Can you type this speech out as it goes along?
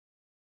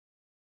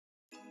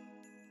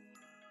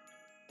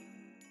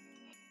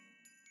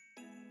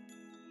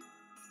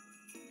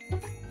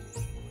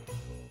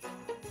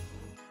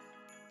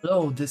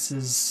Hello, this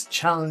is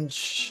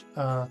challenge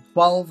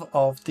 12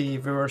 of the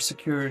reverse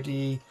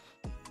security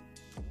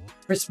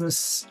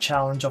Christmas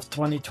challenge of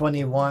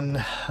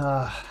 2021.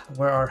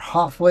 We're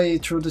halfway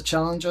through the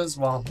challenges.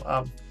 Well,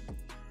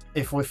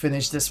 if we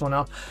finish this one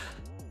up,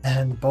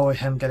 and boy,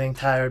 I'm getting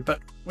tired,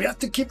 but we have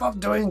to keep up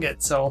doing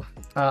it. So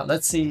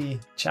let's see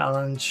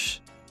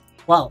challenge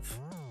 12.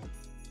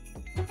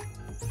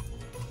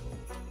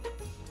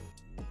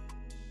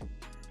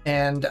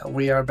 And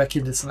we are back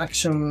in the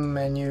selection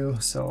menu.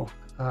 So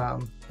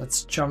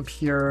let's jump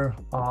here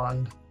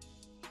on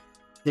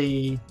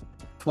day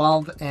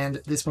 12, and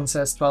this one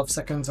says 12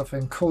 seconds of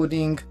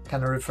encoding,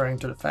 kind of referring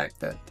to the fact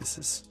that this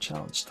is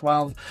challenge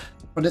 12.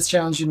 For this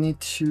challenge, you need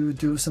to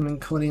do some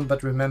encoding,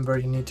 but remember,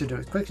 you need to do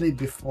it quickly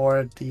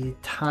before the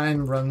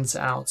time runs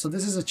out. So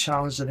this is a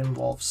challenge that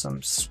involves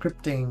some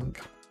scripting.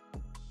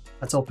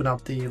 Let's open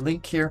up the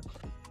link here,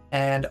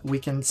 and we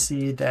can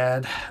see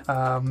that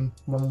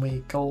when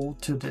we go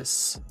to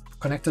this,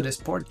 connect to this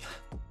port,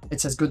 it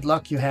says, good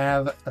luck, you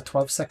have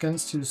 12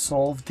 seconds to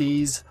solve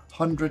these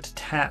 100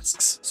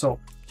 tasks. So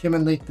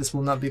humanly, this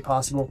will not be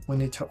possible. We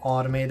need to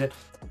automate it.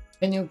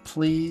 Can you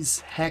please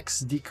hex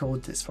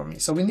decode this for me?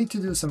 So we need to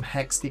do some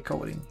hex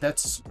decoding.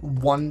 That's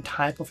one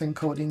type of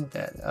encoding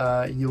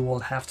that you will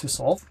have to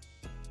solve.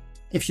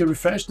 If you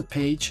refresh the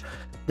page,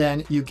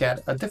 then you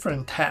get a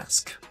different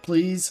task.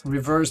 Please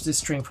reverse this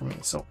string for me.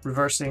 So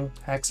reversing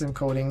hex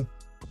encoding.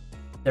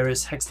 There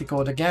is hex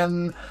decode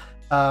again.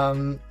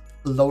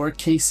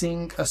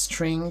 Lowercasing a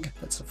string.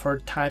 That's the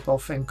third type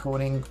of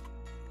encoding.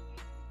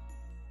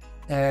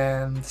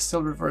 And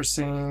still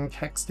reversing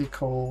hex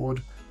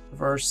decode,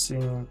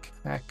 reversing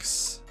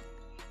hex,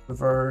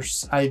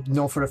 reverse. I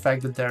know for a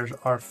fact that there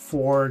are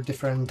 4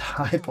 different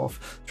type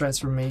of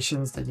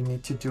transformations that you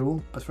need to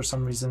do, but for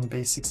some reason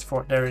base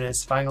 64, there it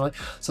is finally.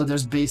 So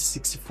there's base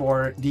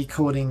 64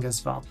 decoding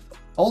as well.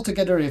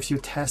 Altogether, if you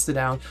test it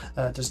out,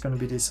 there's going to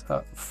be these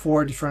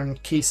 4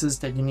 different cases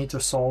that you need to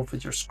solve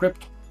with your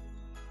script.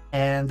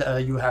 And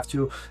you have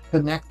to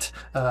connect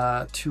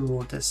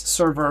to this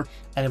server,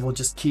 and it will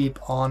just keep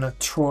on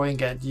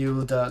throwing at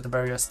you the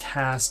various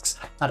tasks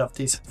out of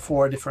these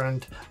 4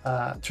 different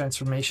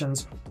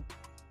transformations.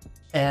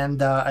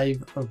 And I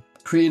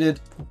created,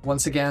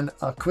 once again,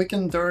 a quick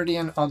and dirty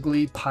and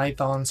ugly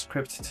Python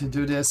script to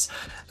do this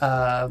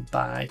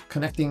by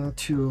connecting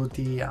to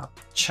the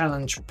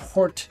challenge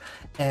port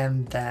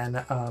and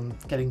then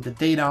getting the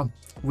data.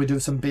 We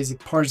do some basic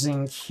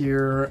parsing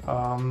here.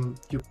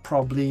 You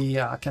probably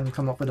can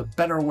come up with a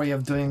better way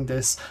of doing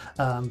this,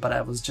 but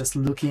I was just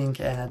looking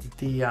at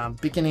the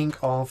beginning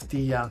of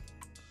the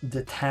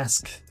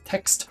task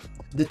text,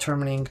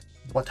 determining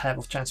what type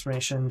of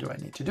transformation do I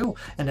need to do,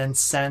 and then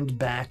send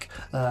back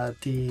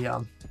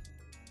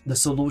the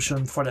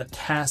solution for the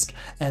task,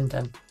 and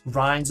then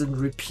rinse and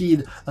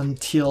repeat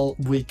until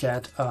we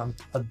get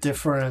a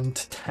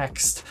different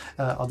text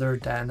other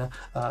than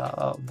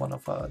one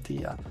of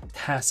the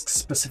task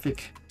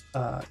specific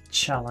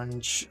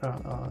challenge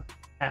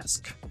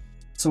task.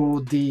 So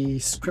the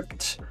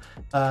script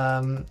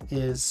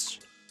is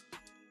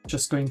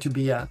just going to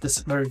be this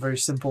very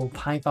simple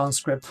Python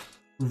script,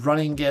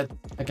 running it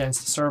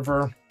against the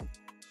server.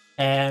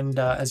 And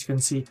as you can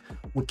see,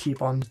 we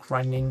keep on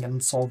grinding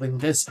and solving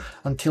this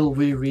until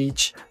we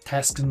reach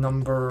task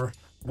number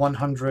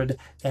 100.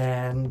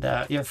 And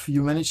if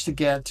you manage to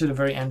get to the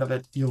very end of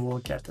it, you will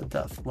get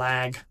the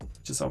flag,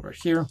 which is over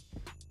here.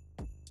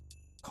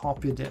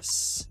 Copy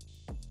this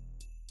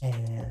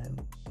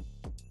and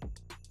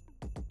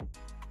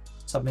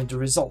submit the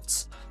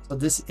results. So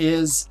this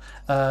is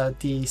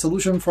the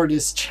solution for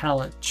this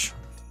challenge.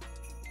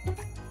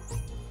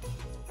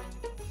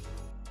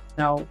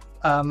 Now,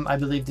 I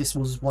believe this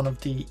was one of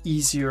the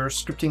easier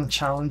scripting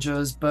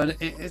challenges, but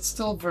it's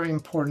still very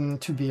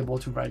important to be able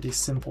to write these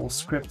simple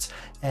scripts,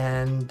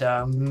 and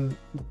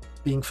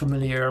being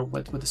familiar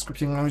with the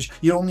scripting language.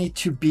 You don't need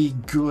to be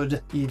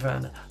good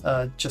even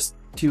just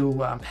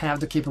to have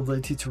the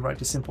capability to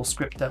write a simple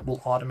script that will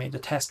automate the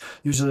task.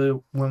 Usually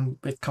when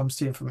it comes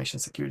to information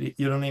security,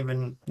 you don't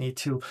even need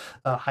to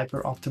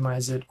hyper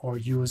optimize it or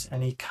use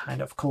any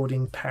kind of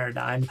coding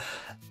paradigm.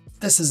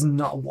 This is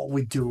not what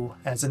we do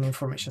as an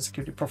information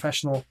security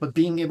professional, but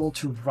being able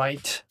to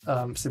write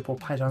simple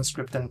Python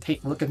script, and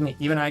take a look at me,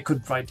 even I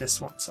could write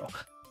this one. So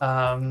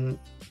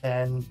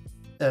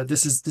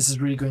this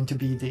is really going to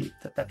be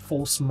that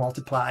force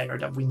multiplier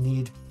that we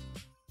need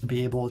to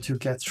be able to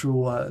get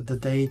through the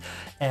day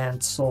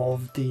and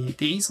solve the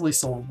easily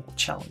solvable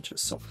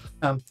challenges. So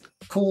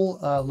cool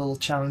little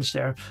challenge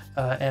there,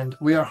 and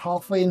we are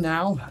halfway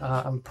now.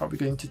 I'm probably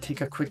going to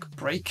take a quick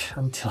break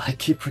until I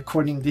keep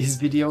recording these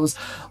videos.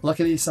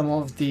 Luckily, some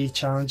of the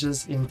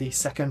challenges in the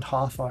second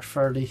half are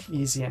fairly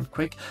easy and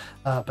quick,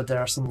 but there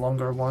are some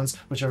longer ones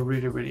which are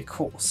really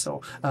cool.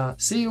 So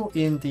see you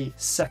in the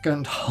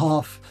second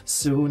half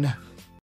soon.